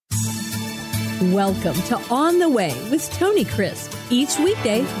Welcome to On the Way with Tony Crisp. Each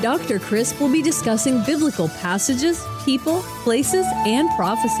weekday, Dr. Crisp will be discussing biblical passages, people, places, and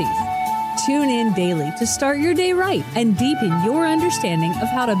prophecies. Tune in daily to start your day right and deepen your understanding of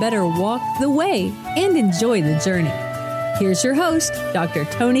how to better walk the way and enjoy the journey. Here's your host, Dr.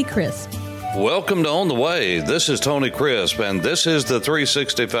 Tony Crisp. Welcome to On the Way. This is Tony Crisp, and this is the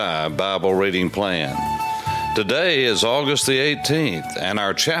 365 Bible Reading Plan. Today is August the 18th, and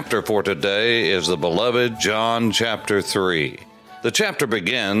our chapter for today is the beloved John chapter 3. The chapter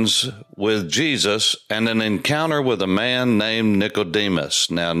begins with Jesus and an encounter with a man named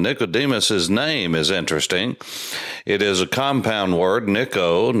Nicodemus. Now, Nicodemus's name is interesting. It is a compound word,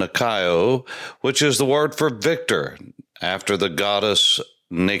 Nikao, which is the word for victor, after the goddess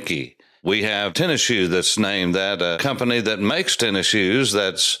Nike. We have tennis shoe that's named that, a company that makes tennis shoes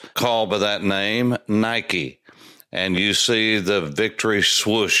that's called by that name, Nike. And you see the victory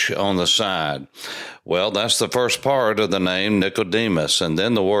swoosh on the side. Well, that's the first part of the name Nicodemus. And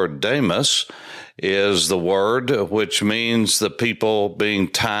then the word Demas is the word which means the people being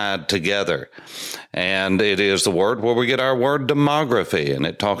tied together. And it is the word where we get our word demography. And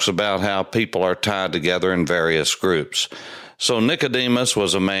it talks about how people are tied together in various groups. So Nicodemus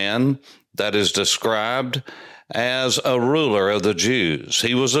was a man that is described as a ruler of the Jews.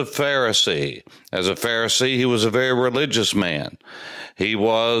 He was a Pharisee. As a Pharisee, he was a very religious man. He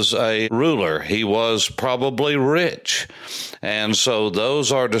was a ruler. He was probably rich. And so those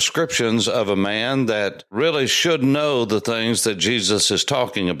are descriptions of a man that really should know the things that Jesus is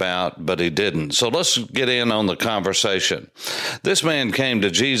talking about, but he didn't. So let's get in on the conversation. This man came to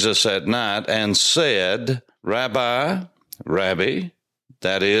Jesus at night and said, Rabbi,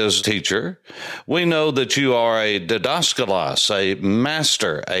 that is, teacher, we know that you are a didaskalos, a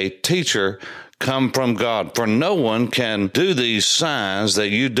master, a teacher come from God. For no one can do these signs that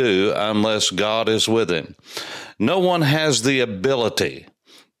you do unless God is with him. No one has the ability.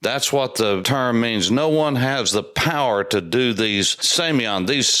 That's what the term means. No one has the power to do these semeion,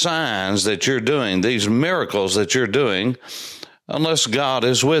 these signs that you're doing, these miracles that you're doing, unless God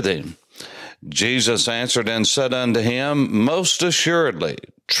is with him. Jesus answered and said unto him, Most assuredly,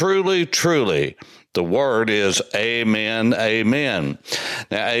 truly, truly, the word is amen, amen.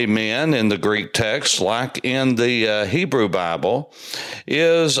 Now, amen in the Greek text, like in the Hebrew Bible,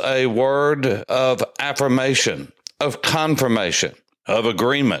 is a word of affirmation, of confirmation, of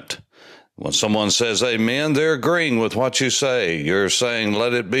agreement. When someone says amen, they're agreeing with what you say. You're saying,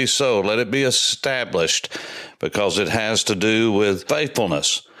 let it be so, let it be established, because it has to do with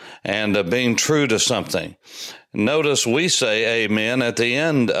faithfulness and being true to something. Notice we say amen at the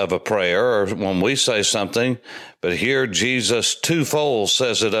end of a prayer or when we say something, but here Jesus twofold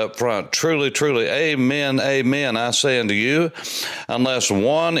says it up front. Truly, truly, amen, amen, I say unto you, unless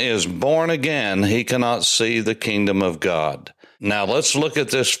one is born again, he cannot see the kingdom of God. Now let's look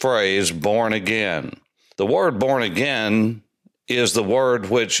at this phrase, born again. The word born again is the word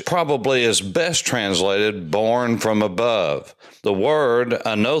which probably is best translated born from above. The word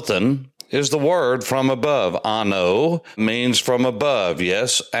anothen is the word from above. Ano means from above.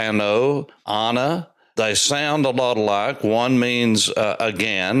 Yes, ano, ana. They sound a lot alike. One means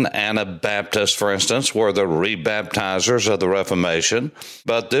again, Anabaptists, for instance, were the rebaptizers of the Reformation.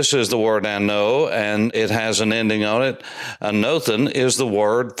 But this is the word ano, and it has an ending on it. Anothen is the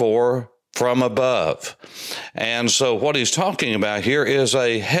word for from above. And so what he's talking about here is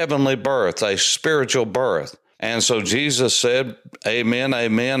a heavenly birth, a spiritual birth. And so Jesus said, amen,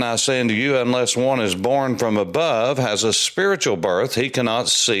 amen, I say unto you, unless one is born from above, has a spiritual birth, he cannot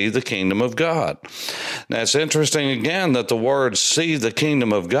see the kingdom of God. Now, it's interesting again that the word see the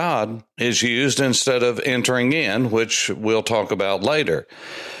kingdom of God is used instead of entering in, which we'll talk about later.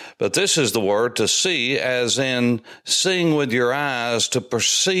 But this is the word to see, as in seeing with your eyes, to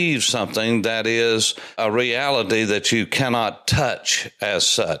perceive something that is a reality that you cannot touch as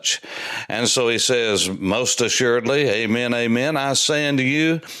such. And so he says, most assuredly, amen, amen, I say unto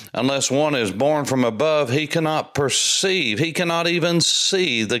you, unless one is born from above, he cannot perceive, he cannot even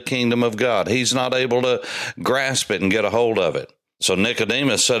see the kingdom of God. He's not able to grasp it and get a hold of it. So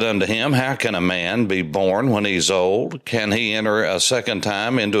Nicodemus said unto him, How can a man be born when he's old? Can he enter a second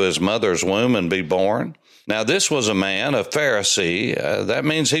time into his mother's womb and be born? Now, this was a man, a Pharisee. That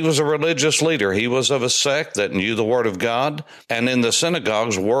means he was a religious leader. He was of a sect that knew the Word of God. And in the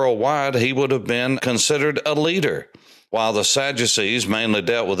synagogues worldwide, he would have been considered a leader. While the Sadducees mainly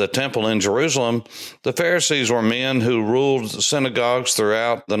dealt with the temple in Jerusalem, the Pharisees were men who ruled synagogues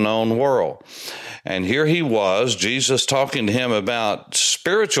throughout the known world. And here he was, Jesus talking to him about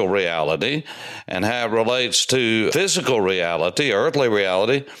spiritual reality and how it relates to physical reality, earthly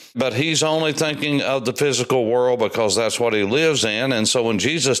reality, but he's only thinking of the physical world because that's what he lives in. And so when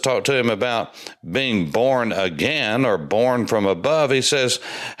Jesus talked to him about being born again or born from above, he says,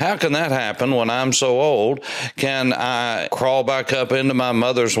 how can that happen when I'm so old? Can I crawl back up into my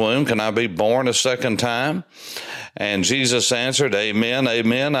mother's womb? Can I be born a second time? And Jesus answered, Amen,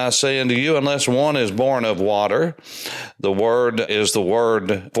 amen, I say unto you, unless one is born of water. The word is the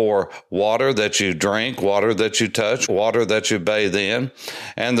word for water that you drink, water that you touch, water that you bathe in.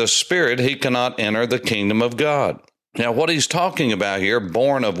 And the Spirit, he cannot enter the kingdom of God. Now, what he's talking about here,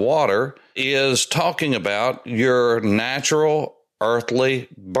 born of water, is talking about your natural earthly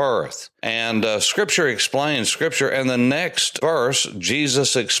birth. And Scripture explains Scripture, and the next verse,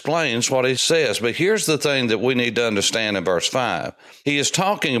 Jesus explains what he says. But here's the thing that we need to understand in verse 5. He is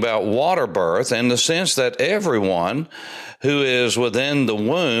talking about water birth in the sense that everyone who is within the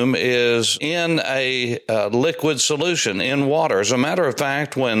womb is in a liquid solution, in water. As a matter of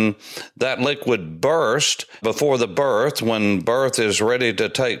fact, when that liquid burst before the birth, when birth is ready to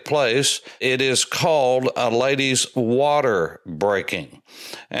take place, it is called a lady's water breaking.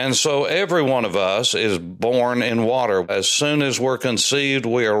 And so every one of us is born in water. As soon as we're conceived,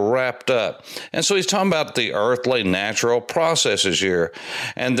 we are wrapped up. And so he's talking about the earthly, natural processes here.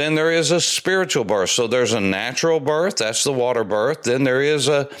 And then there is a spiritual birth. So there's a natural birth, that's the water birth. Then there is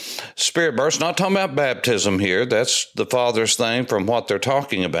a spirit birth. Not talking about baptism here. That's the Father's thing from what they're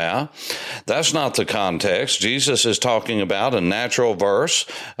talking about. That's not the context. Jesus is talking about a natural birth,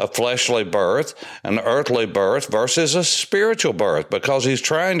 a fleshly birth, an earthly birth versus a spiritual birth, because he's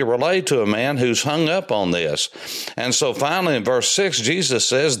trying to relate to a man who's hung up on this. And so finally in verse 6, Jesus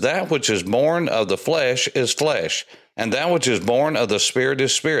says, that which is born of the flesh is flesh, and that which is born of the Spirit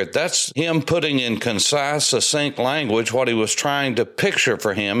is spirit. That's him putting in concise, succinct language what he was trying to picture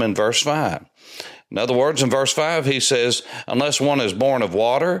for him in verse 5. In other words, in verse 5, he says, unless one is born of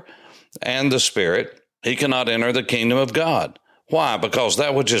water and the Spirit, he cannot enter the kingdom of God. Why? Because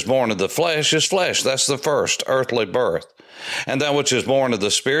that which is born of the flesh is flesh. That's the first earthly birth. And that which is born of the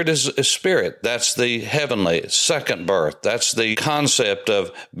Spirit is spirit. That's the heavenly second birth. That's the concept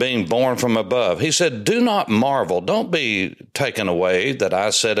of being born from above. He said, do not marvel. Don't be taken away that I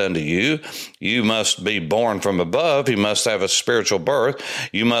said unto you, you must be born from above. You must have a spiritual birth.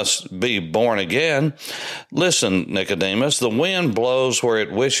 You must be born again. Listen, Nicodemus, the wind blows where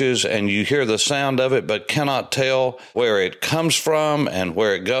it wishes, and you hear the sound of it, but cannot tell where it comes from and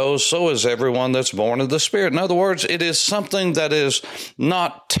where it goes. So is everyone that's born of the Spirit. In other words, it is something that is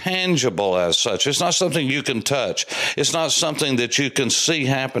not tangible as such. It's not something you can touch. It's not something that you can see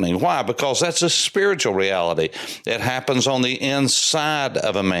happening. Why? Because that's a spiritual reality. It happens on the inside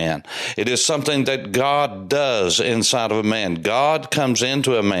of a man. It is something that God does inside of a man. God comes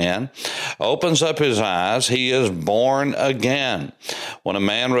into a man, opens up his eyes. He is born again. When a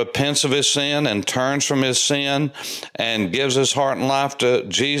man repents of his sin and turns from his sin and gives his heart and life to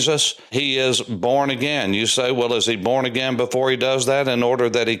Jesus, he is born again. You say, well, is he born again before he does that in order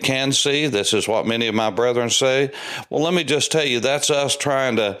that he can see? This is what many of my brethren say. Well, let me just tell you, that's us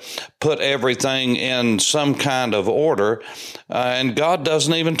trying to put everything in some kind of order, and God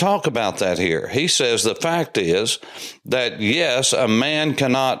doesn't even talk about that here. He says the fact is that, yes, a man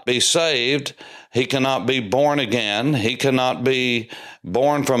cannot be saved. He cannot be born again. He cannot be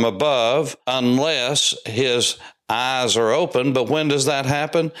born from above unless his eyes are open. But when does that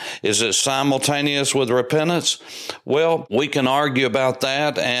happen? Is it simultaneous with repentance? Well, we can argue about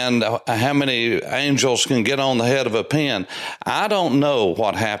that and how many angels can get on the head of a pin. I don't know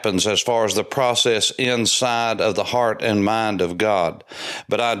what happens as far as the process inside of the heart and mind of God.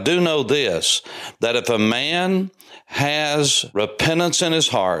 But I do know this, that if a man has repentance in his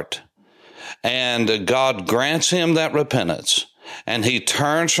heart and God grants him that repentance and he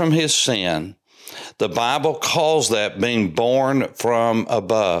turns from his sin, the Bible calls that being born from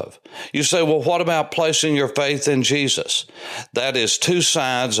above. You say, well, what about placing your faith in Jesus? That is two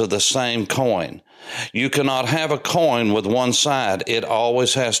sides of the same coin. You cannot have a coin with one side. It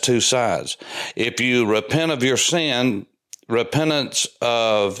always has two sides. If you repent of your sin, repentance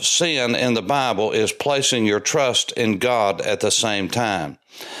of sin in the Bible is placing your trust in God at the same time.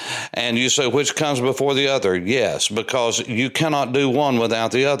 And you say, which comes before the other? Yes, because you cannot do one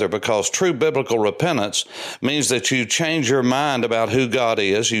without the other, because true biblical repentance means that you change your mind about who God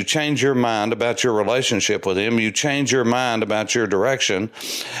is, you change your mind about your relationship with Him, you change your mind about your direction,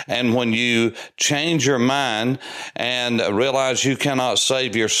 and when you change your mind and realize you cannot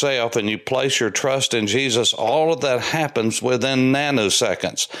save yourself and you place your trust in Jesus, all of that happens within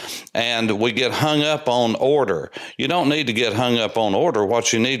nanoseconds, and we get hung up on order. You don't need to get hung up on order.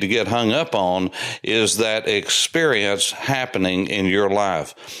 What you need to get hung up on is that experience happening in your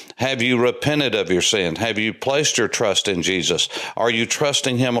life. Have you repented of your sin? Have you placed your trust in Jesus? Are you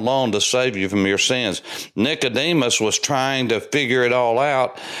trusting Him alone to save you from your sins? Nicodemus was trying to figure it all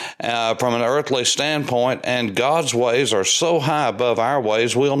out from an earthly standpoint, and God's ways are so high above our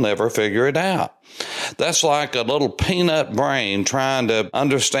ways, we'll never figure it out. That's like a little peanut brain trying to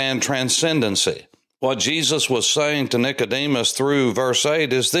understand transcendency. What Jesus was saying to Nicodemus through verse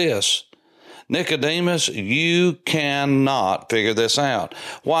 8 is this: Nicodemus, you cannot figure this out.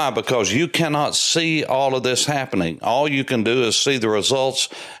 Why? Because you cannot see all of this happening. All you can do is see the results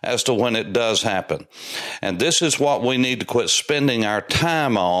as to when it does happen. And this is what we need to quit spending our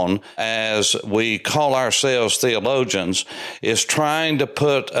time on as we call ourselves theologians, is trying to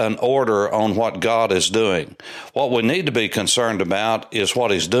put an order on what God is doing. What we need to be concerned about is what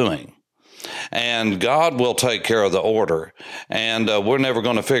He's doing. And God will take care of the order. And we're never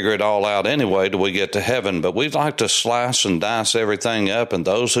going to figure it all out anyway till we get to heaven. But we'd like to slice and dice everything up. And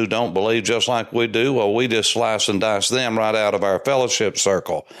those who don't believe just like we do, well, we just slice and dice them right out of our fellowship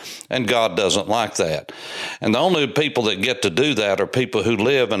circle. And God doesn't like that. And the only people that get to do that are people who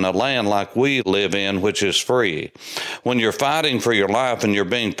live in a land like we live in, which is free. When you're fighting for your life and you're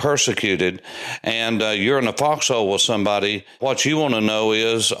being persecuted and you're in a foxhole with somebody, what you want to know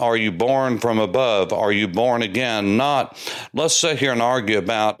is, are you born from above? Are you born again? Not, let's sit here and argue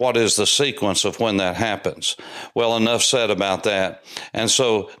about what is the sequence of when that happens. Well, enough said about that. And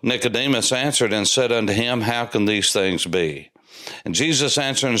so Nicodemus answered and said unto him, how can these things be? And Jesus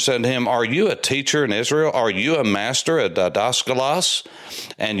answered and said to him, are you a teacher in Israel? Are you a master, a didaskalos,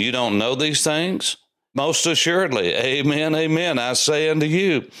 and you don't know these things? Most assuredly, amen, amen, I say unto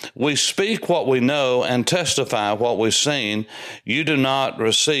you, we speak what we know and testify what we've seen. You do not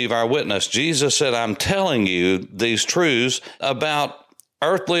receive our witness. Jesus said, I'm telling you these truths about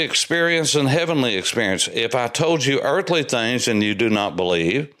earthly experience and heavenly experience. If I told you earthly things and you do not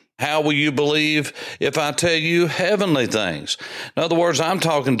believe, how will you believe if I tell you heavenly things? In other words, I'm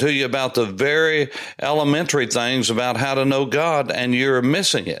talking to you about the very elementary things about how to know God, and you're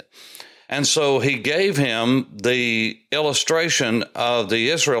missing it. And so he gave him the illustration of the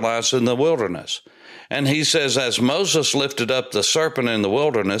Israelites in the wilderness. And he says, as Moses lifted up the serpent in the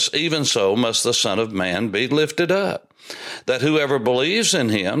wilderness, even so must the Son of Man be lifted up. That whoever believes in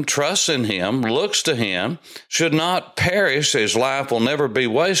him, trusts in him, looks to him, should not perish, his life will never be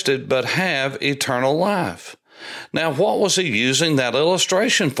wasted, but have eternal life. Now, what was he using that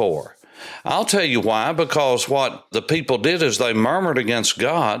illustration for? I'll tell you why, because what the people did is they murmured against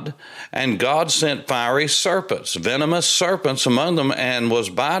God, and God sent fiery serpents, venomous serpents among them, and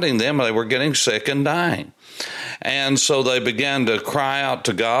was biting them. They were getting sick and dying. And so they began to cry out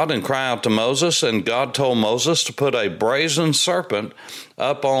to God and cry out to Moses, and God told Moses to put a brazen serpent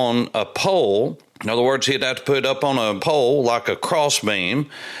up on a pole. In other words, he'd have to put it up on a pole like a crossbeam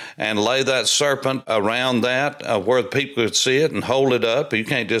and lay that serpent around that where people could see it and hold it up. You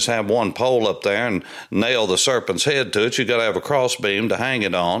can't just have one pole up there and nail the serpent's head to it. You got to have a crossbeam to hang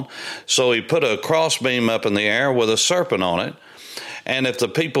it on. So he put a crossbeam up in the air with a serpent on it. And if the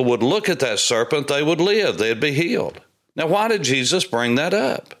people would look at that serpent, they would live. They'd be healed. Now, why did Jesus bring that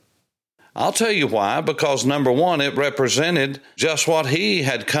up? I'll tell you why. Because number one, it represented just what he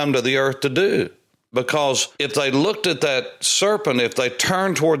had come to the earth to do. Because if they looked at that serpent, if they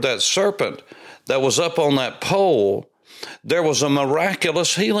turned toward that serpent that was up on that pole, there was a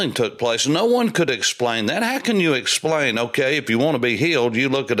miraculous healing took place. No one could explain that. How can you explain, okay, if you want to be healed, you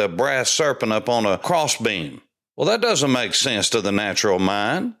look at a brass serpent up on a crossbeam? Well, that doesn't make sense to the natural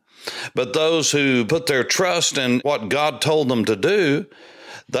mind. But those who put their trust in what God told them to do,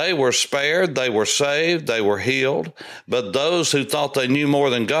 they were spared, they were saved, they were healed. But those who thought they knew more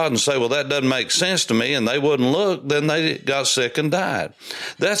than God and say, well, that doesn't make sense to me, and they wouldn't look, then they got sick and died.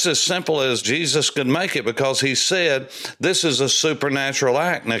 That's as simple as Jesus could make it, because he said, this is a supernatural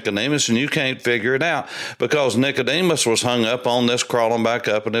act, Nicodemus, and you can't figure it out, because Nicodemus was hung up on this crawling back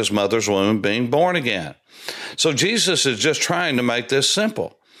up in his mother's womb being born again. So Jesus is just trying to make this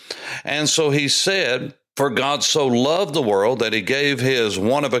simple. And so he said, for God so loved the world that he gave his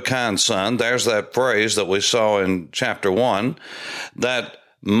one-of-a-kind son, there's that phrase that we saw in chapter 1, that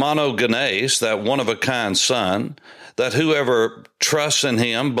monogenes, that one-of-a-kind Son, that whoever trusts in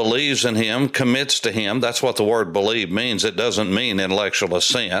him, believes in him, commits to him. That's what the word believe means. It doesn't mean intellectual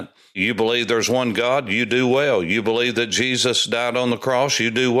assent. You believe there's one God, you do well. You believe that Jesus died on the cross,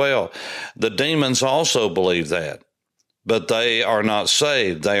 you do well. The demons also believe that, but they are not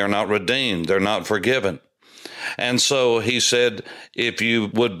saved. They are not redeemed. They're not forgiven. And so he said, if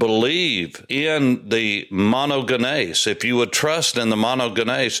you would believe in the monogenes, if you would trust in the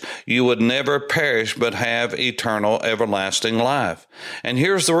monogenes, you would never perish but have eternal, everlasting life. And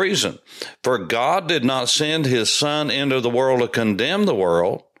here's the reason. For God did not send his Son into the world to condemn the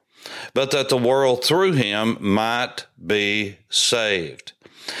world, but that the world through him might be saved.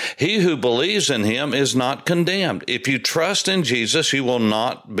 He who believes in him is not condemned. If you trust in Jesus, you will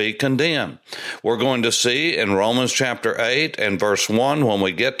not be condemned. We're going to see in Romans chapter 8 and verse 1, when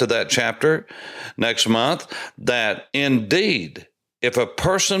we get to that chapter next month, that indeed, if a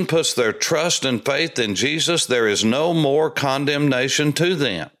person puts their trust and faith in Jesus, there is no more condemnation to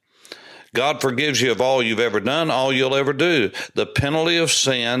them. God forgives you of all you've ever done, all you'll ever do. The penalty of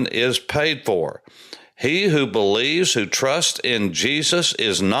sin is paid for. He who believes, who trusts in Jesus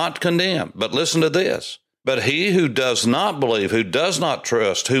is not condemned. But listen to this. But he who does not believe, who does not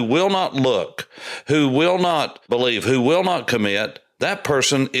trust, who will not look, who will not believe, who will not commit, that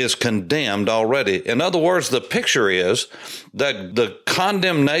person is condemned already. In other words, the picture is that the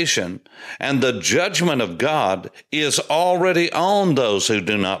condemnation and the judgment of God is already on those who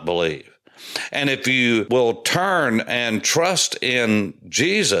do not believe. And if you will turn and trust in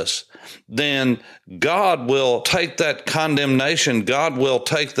Jesus, then God will take that condemnation. God will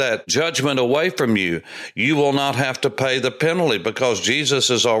take that judgment away from you. You will not have to pay the penalty because Jesus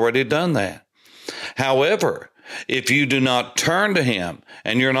has already done that. However, if you do not turn to him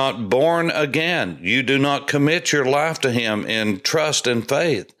and you're not born again, you do not commit your life to him in trust and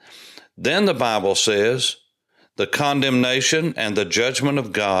faith, then the Bible says the condemnation and the judgment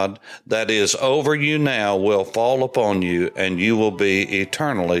of God that is over you now will fall upon you, and you will be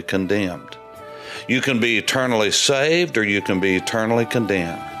eternally condemned. You can be eternally saved or you can be eternally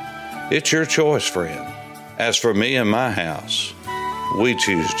condemned. It's your choice, friend. As for me and my house, we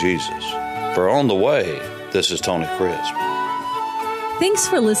choose Jesus. For On the Way, this is Tony Crisp. Thanks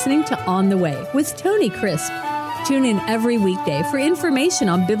for listening to On the Way with Tony Crisp. Tune in every weekday for information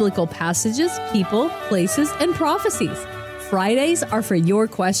on biblical passages, people, places, and prophecies. Fridays are for your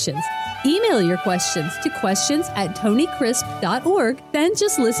questions. Email your questions to questions@tonycrisp.org, then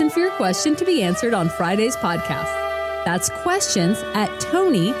just listen for your question to be answered on Friday's podcast. That's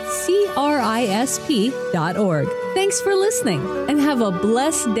questions@tonycrisp.org. Thanks for listening and have a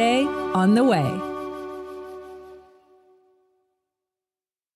blessed day on the way.